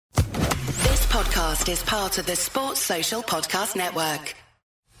podcast is part of the Sports Social Podcast Network.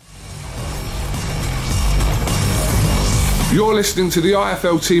 You're listening to the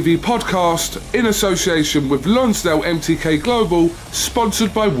IFL TV podcast in association with Lonsdale MTK Global,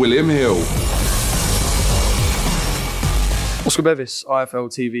 sponsored by William Hill. Oscar Bevis, IFL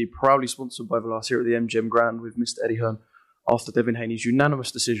TV, proudly sponsored by Velas here at the MGM Grand with Mr. Eddie Hearn after Devin Haney's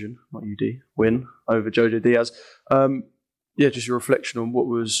unanimous decision, not UD, win over Jojo Diaz. Just your reflection on what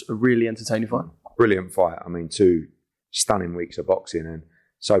was a really entertaining fight. Brilliant fight. I mean, 2 stunning weeks of boxing, and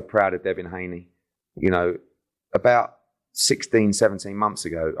so proud of Devin Haney. You know, about 16, 17 months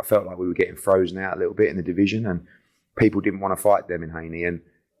ago, I felt like we were getting frozen out a little bit in the division and people didn't want to fight Devin Haney, and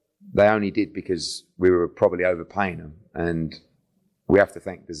they only did because we were probably overpaying them. And we have to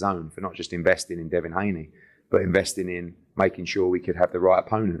thank the zone for not just investing in Devin Haney, but investing in making sure we could have the right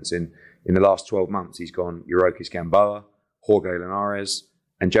opponents. And in the last 12 months, he's gone Yarde Fury-Usyk, Jorge Linares,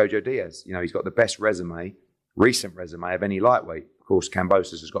 and Jojo Diaz. You know, he's got the best recent resume of any lightweight. Of course,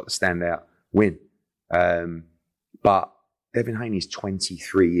 Kambosos has got the standout win. But Devin Haney's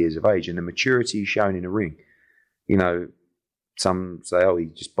 23 years of age, and the maturity he's shown in the ring. You know, some say, oh, he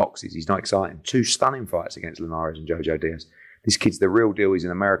just boxes, he's not exciting. 2 stunning fights against Linares and Jojo Diaz. This kid's the real deal. He's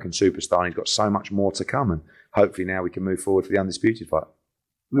an American superstar, and he's got so much more to come. And hopefully now we can move forward to the undisputed fight.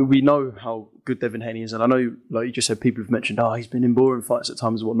 We know how good Devin Haney is, and I know, like you just said, people have mentioned, he's been in boring fights at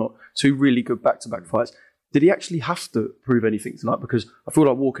times and whatnot. 2 really good back-to-back fights. Did he actually have to prove anything tonight? Because I feel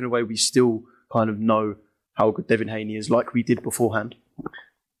like walking away, we still kind of know how good Devin Haney is, like we did beforehand.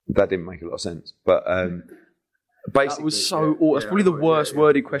 That didn't make a lot of sense, but basically, that was so. That's probably the worst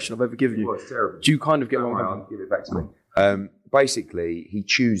worded question I've ever given you. It was terrible. Do you kind of get one? I'll give it back to me. Basically, he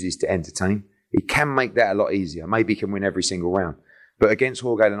chooses to entertain. He can make that a lot easier. Maybe he can win every single round. But against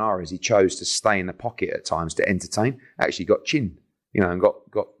Jorge Linares, he chose to stay in the pocket at times to entertain. Actually got chinned, and got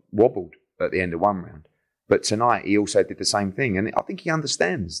wobbled at the end of one round. But tonight, he also did the same thing. And I think he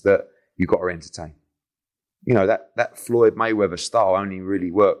understands that you've got to entertain. You know, that Floyd Mayweather style only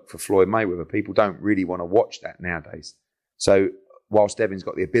really worked for Floyd Mayweather. People don't really want to watch that nowadays. So whilst Devin's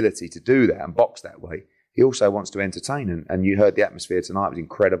got the ability to do that and box that way, he also wants to entertain. And you heard the atmosphere tonight. It was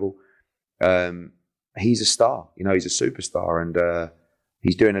incredible. He's a star. He's a superstar, and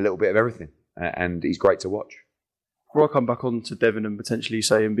he's doing a little bit of everything. And he's great to watch. Before I come back on to Devin and potentially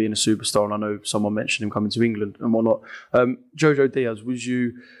say him being a superstar, and I know someone mentioned him coming to England and whatnot, Jojo Diaz, was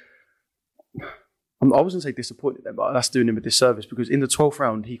you... I wasn't say disappointed then, but that's doing him a disservice, because in the 12th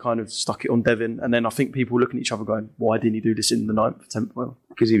round, he kind of stuck it on Devin, and then I think people were looking at each other going, why didn't he do this in the 9th, 10th round?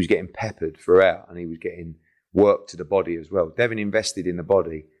 Because he was getting peppered throughout, and he was getting work to the body as well. Devin invested in the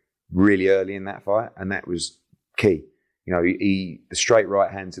body really early in that fight, and that was key. The straight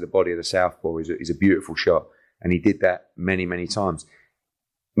right hand to the body of the southpaw is a beautiful shot, and he did that many, many times.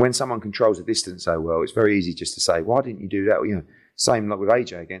 When someone controls the distance so well, it's very easy just to say, why didn't you do that? Same like with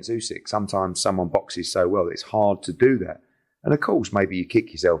AJ against Usyk. Sometimes someone boxes so well that it's hard to do that. And of course, maybe you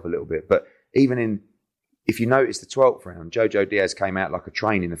kick yourself a little bit. But even if you notice the 12th round, Jojo Diaz came out like a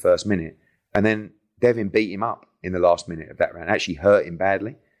train in the first minute. And then Devin beat him up in the last minute of that round, actually hurt him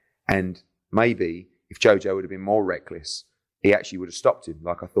badly. And maybe if Jojo would have been more reckless, he actually would have stopped him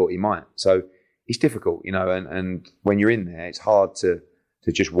like I thought he might. So it's difficult, and when you're in there, it's hard to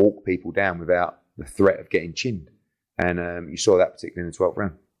just walk people down without the threat of getting chinned. And you saw that particularly in the 12th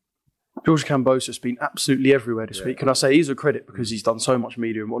round. George Kambosos has been absolutely everywhere this week. Can I say he's a credit, because he's done so much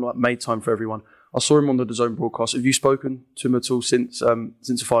media and whatnot, made time for everyone. I saw him on the DAZN broadcast. Have you spoken to him at all since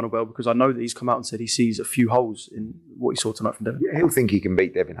the final bell? Because I know that he's come out and said he sees a few holes in what he saw tonight from Devin. Yeah, he'll think he can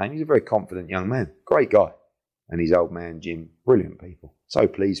beat Devin Haney. He's a very confident young man. Great guy. And his old man, Jim, brilliant people. So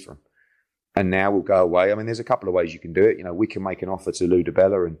pleased for him. And now we'll go away. I mean, there's a couple of ways you can do it. We can make an offer to Lou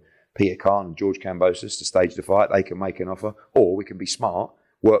DiBella and Peter Khan and George Kambosos to stage the fight. They can make an offer. Or we can be smart,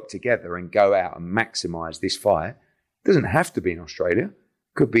 work together and go out and maximise this fight. It doesn't have to be in Australia.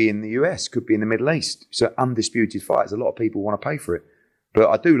 Could be in the US, could be in the Middle East. It's an undisputed fight. There's a lot of people want to pay for it. But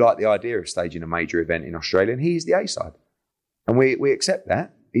I do like the idea of staging a major event in Australia, and he's the A-side. And we accept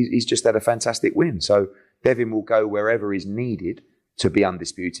that. He's just had a fantastic win. So Devin will go wherever is needed to be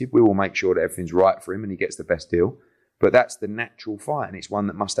undisputed. We will make sure that everything's right for him and he gets the best deal. But that's the natural fight, and it's one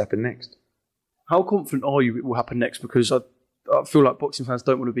that must happen next. How confident are you it will happen next? Because I feel like boxing fans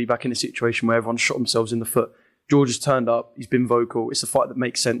don't want to be back in a situation where everyone shot themselves in the foot. George has turned up, he's been vocal, it's a fight that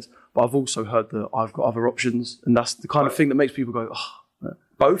makes sense, but I've also heard that I've got other options, and that's the kind of thing that makes people go,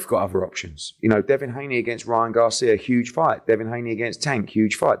 Both got other options. Devin Haney against Ryan Garcia, huge fight. Devin Haney against Tank,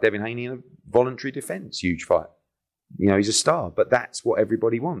 huge fight. Devin Haney in a voluntary defence, huge fight. He's a star, but that's what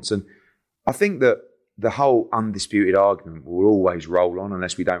everybody wants. And I think that the whole undisputed argument will always roll on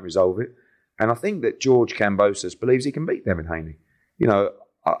unless we don't resolve it. And I think that George Kambosos believes he can beat Devin Haney. You know,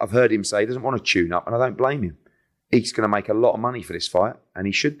 I've heard him say he doesn't want to tune up, and I don't blame him. He's going to make a lot of money for this fight, and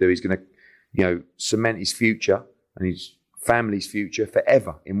he should do. He's going to, you know, cement his future and his family's future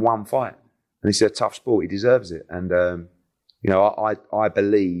forever in one fight. And it's a tough sport. He deserves it. And, you know, I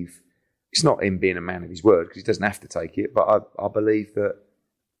believe, it's not him being a man of his word, because he doesn't have to take it, but I believe that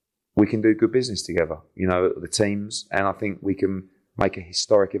we can do good business together, you know, the teams, and I think we can make a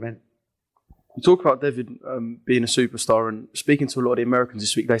historic event. You talk about Devin being a superstar, and speaking to a lot of the Americans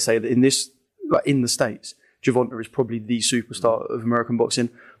this week, they say that in the States, Gervonta is probably the superstar of American boxing.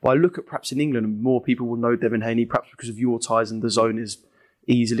 But I look at perhaps in England, more people will know Devin Haney, perhaps because of your ties, and the zone is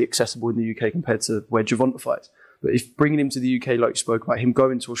easily accessible in the UK compared to where Gervonta fights. But if bringing him to the UK, like you spoke about, him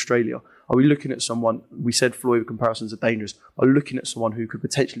going to Australia, are we looking at someone, we said Floyd comparisons are dangerous, are looking at someone who could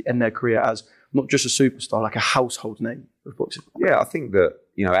potentially end their career as not just a superstar, like a household name of boxing? Yeah, I think that,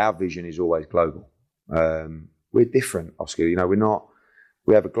 you know, our vision is always global. We're different, Oscar. You know,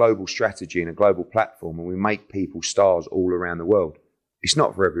 we have a global strategy and a global platform, and we make people stars all around the world. It's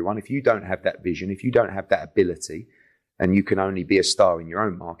not for everyone. If you don't have that vision, if you don't have that ability, and you can only be a star in your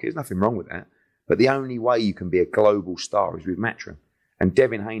own market, there's nothing wrong with that. But the only way you can be a global star is with Matchroom. And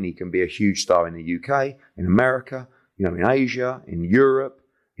Devin Haney can be a huge star in the UK, in America, you know, in Asia, in Europe,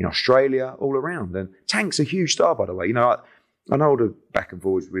 in Australia, all around. And Tank's a huge star, by the way. You know, I know all the back and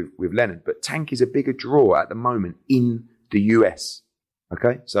forwards with Leonard, but Tank is a bigger draw at the moment in the US.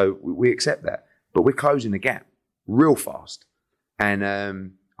 Okay? So we accept that. But we're closing the gap real fast. And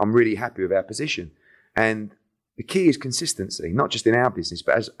I'm really happy with our position. And the key is consistency, not just in our business,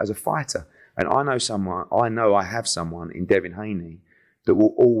 but as a fighter. And I know I have someone in Devin Haney that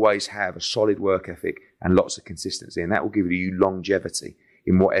will always have a solid work ethic and lots of consistency. And that will give you longevity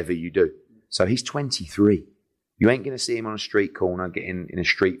in whatever you do. So he's 23. You ain't going to see him on a street corner getting in a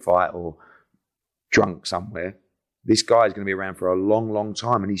street fight or drunk somewhere. This guy is going to be around for a long, long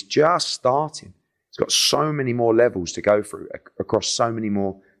time. And he's just starting. He's got so many more levels to go through across so many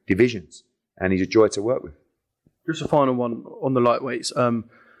more divisions. And he's a joy to work with. Just a final one on the lightweights.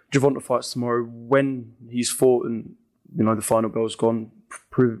 Gervonta fights tomorrow. When he's fought and, you know, the final bell's gone,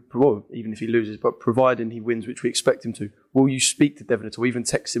 well, even if he loses, but providing he wins, which we expect him to, will you speak to Devin at all, even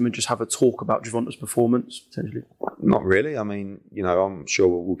text him and just have a talk about Gervonta's performance, potentially? Not really. I mean, you know, I'm sure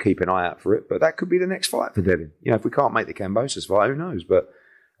we'll keep an eye out for it, but that could be the next fight for Devin. You know, if we can't make the Kambosos fight, who knows? But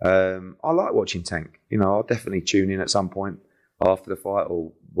I like watching Tank. You know, I'll definitely tune in at some point after the fight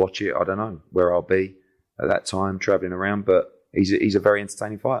or watch it. I don't know where I'll be at that time, travelling around, but he's a very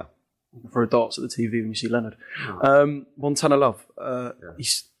entertaining fighter. For a darts at the TV when you see Leonard. Montana Love, he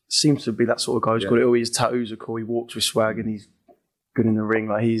seems to be that sort of guy who's got it all. His tattoos are cool, he walks with swag, and he's good in the ring.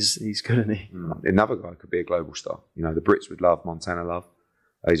 Like he's good, isn't he? Another guy could be a global star. You know, the Brits would love Montana Love.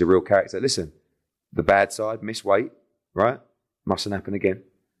 He's a real character. Listen, the bad side, miss weight, right? Mustn't happen again.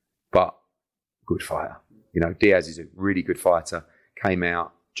 But good fighter. You know, Diaz is a really good fighter. Came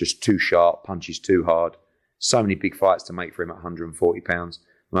out just too sharp, punches too hard. So many big fights to make for him at 140 pounds.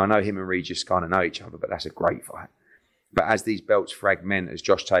 I know him and Regis kind of know each other, but that's a great fight. But as these belts fragment, as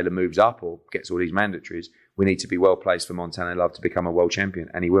Josh Taylor moves up or gets all these mandatories, we need to be well placed for Montana Love to become a world champion,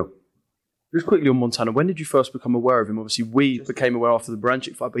 and he will. Just quickly on Montana, when did you first become aware of him? Obviously, we became aware after the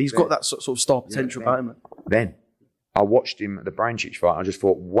Branchik fight, but he's got that sort of star potential about him. Then I watched him at the Branchik fight, and I just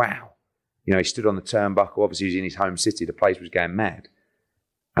thought, wow. You know, he stood on the turnbuckle. Obviously, he was in his home city. The place was going mad.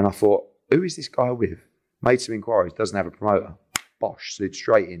 And I thought, who is this guy with? Made some inquiries, doesn't have a promoter. Bosh, slid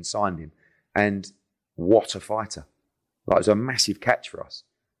straight in, signed him. And what a fighter. Like, it was a massive catch for us.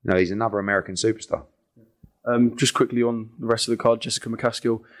 You know, he's another American superstar. Just quickly on the rest of the card, Jessica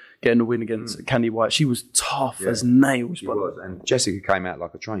McCaskill getting a win against Candy White. She was tough as nails. She was. And Jessica came out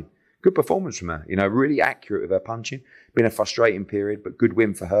like a train. Good performance from her. You know, really accurate with her punching. Been a frustrating period, but good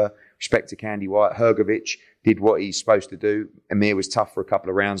win for her. Respect to Candy White. Hergovic did what he's supposed to do. Amir was tough for a couple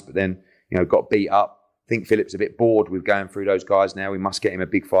of rounds, but then, you know, got beat up. I think Philip's a bit bored with going through those guys now. We must get him a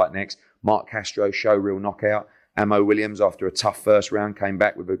big fight next. Mark Castro, show real knockout. Amo Williams, after a tough first round, came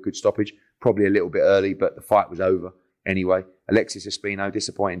back with a good stoppage. Probably a little bit early, but the fight was over anyway. Alexis Espino,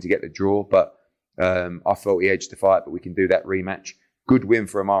 disappointing to get the draw, but I felt he edged the fight, but we can do that rematch. Good win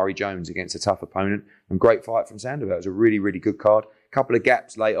for Amari Jones against a tough opponent, and great fight from Sandoval. It was a really, really good card. Couple of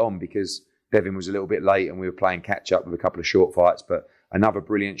gaps late on because Devin was a little bit late and we were playing catch up with a couple of short fights, but another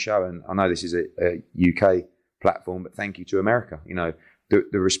brilliant show. And I know this is a UK platform, but thank you to America. You know,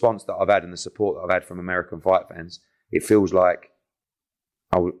 the response that I've had and the support that I've had from American fight fans, it feels like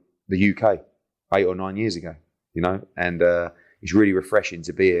the UK 8 or 9 years ago, you know, and it's really refreshing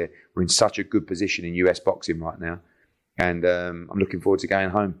to be here. We're in such a good position in US boxing right now. And I'm looking forward to going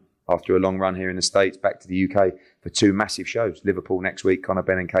home after a long run here in the States, back to the UK for 2 massive shows. Liverpool next week, Conor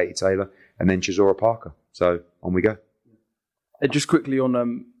Benn and Katie Taylor, and then Chisora Parker. So on we go. Just quickly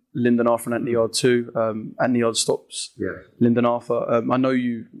on Lyndon Arthur and Anthony Yarde too. Anthony Yarde stops Lyndon Arthur. I know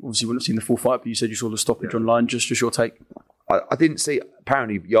you obviously wouldn't have seen the full fight, but you said you saw the stoppage online. Just your take. I didn't see.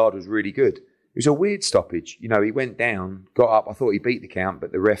 Apparently, Yarde was really good. It was a weird stoppage. You know, he went down, got up. I thought he beat the count,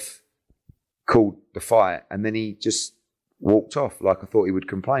 but the ref called the fight, and then he just walked off. Like I thought he would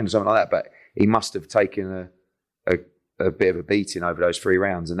complain or something like that. But he must have taken a bit of a beating over those 3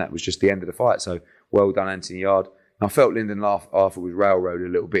 rounds, and that was just the end of the fight. So well done, Anthony Yarde. I felt Lyndon Arthur was railroaded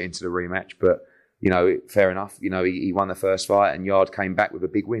a little bit into the rematch, but, you know, fair enough. You know, he won the first fight and Yarde came back with a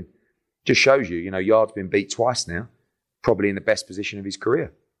big win. Just shows you, you know, Yarde's been beat twice now, probably in the best position of his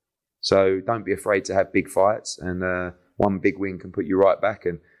career. So don't be afraid to have big fights, and one big win can put you right back.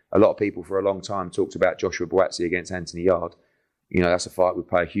 And a lot of people for a long time talked about Joshua Buatsi against Anthony Yarde. You know, that's a fight we'd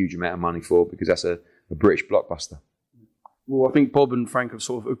pay a huge amount of money for because that's a British blockbuster. Well, I think Bob and Frank have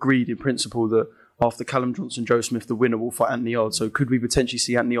sort of agreed in principle that after Callum Johnson, Joe Smith, the winner will fight Anthony Yarde. So could we potentially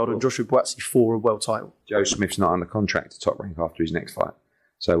see Anthony Yarde and Joshua Buatsi for a world title? Joe Smith's not under contract to Top Rank after his next fight.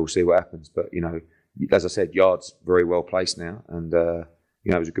 So we'll see what happens. But, you know, as I said, Yarde's very well placed now. And,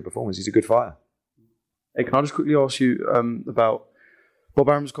 you know, it was a good performance. He's a good fighter. Hey, can I just quickly ask you about Bob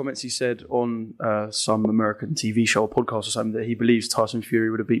Arum's comments? He said on some American TV show or podcast or something that he believes Tyson Fury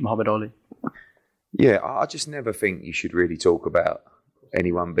would have beat Muhammad Ali. Yeah, I just never think you should really talk about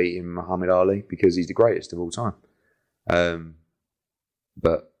anyone beating Muhammad Ali because he's the greatest of all time.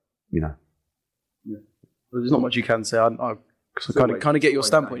 But, you know. Yeah. Well, there's not much you can say. I kind of get your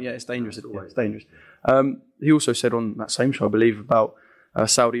standpoint. Yeah, it's dangerous. It's dangerous. He also said on that same show, I believe, about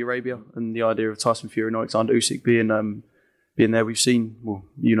Saudi Arabia and the idea of Tyson Fury and Alexander Usyk being there. We've seen, well,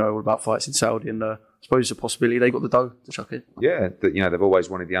 you know, about fights in Saudi, and I suppose it's a possibility they got the dough to chuck it. Yeah, you know, they've always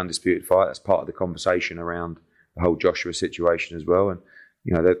wanted the undisputed fight. That's part of the conversation around the whole Joshua situation as well. And,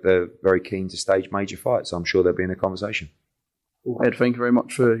 you know, they're very keen to stage major fights. So I'm sure there'll be in a conversation. Well, Ed, thank you very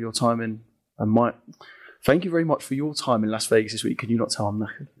much for your time thank you very much for your time in Las Vegas this week. Can you not tell I'm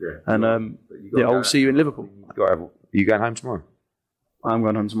knackered? Yeah. And I'll see you in Liverpool. Are you going home tomorrow? I'm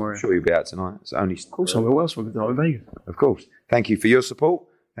going home tomorrow. I'm sure you'll be out tonight. It's only. Of course I will. What else will I do in Vegas? Of course. Thank you for your support.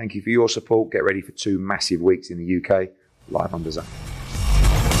 Thank you for your support. Get ready for 2 massive weeks in the UK, live on DAZN.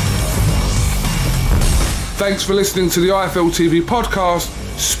 Thanks for listening to the IFL TV podcast,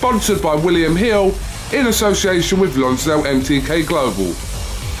 sponsored by William Hill, in association with Lonsdale MTK Global.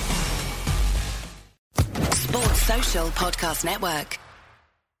 Sports Social Podcast Network.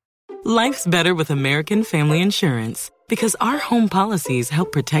 Life's better with American Family Insurance because our home policies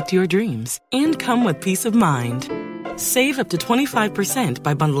help protect your dreams and come with peace of mind. Save up to 25%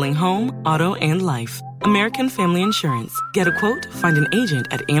 by bundling home, auto, and life. American Family Insurance. Get a quote, find an agent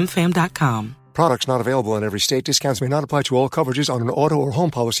at amfam.com. Products not available in every state. Discounts may not apply to all coverages on an auto or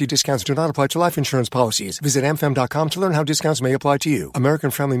home policy. Discounts do not apply to life insurance policies. Visit amfam.com to learn how discounts may apply to you.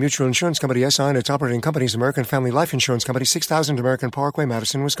 American Family Mutual Insurance Company, SI, and its operating companies, American Family Life Insurance Company, 6000 American Parkway,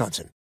 Madison, Wisconsin.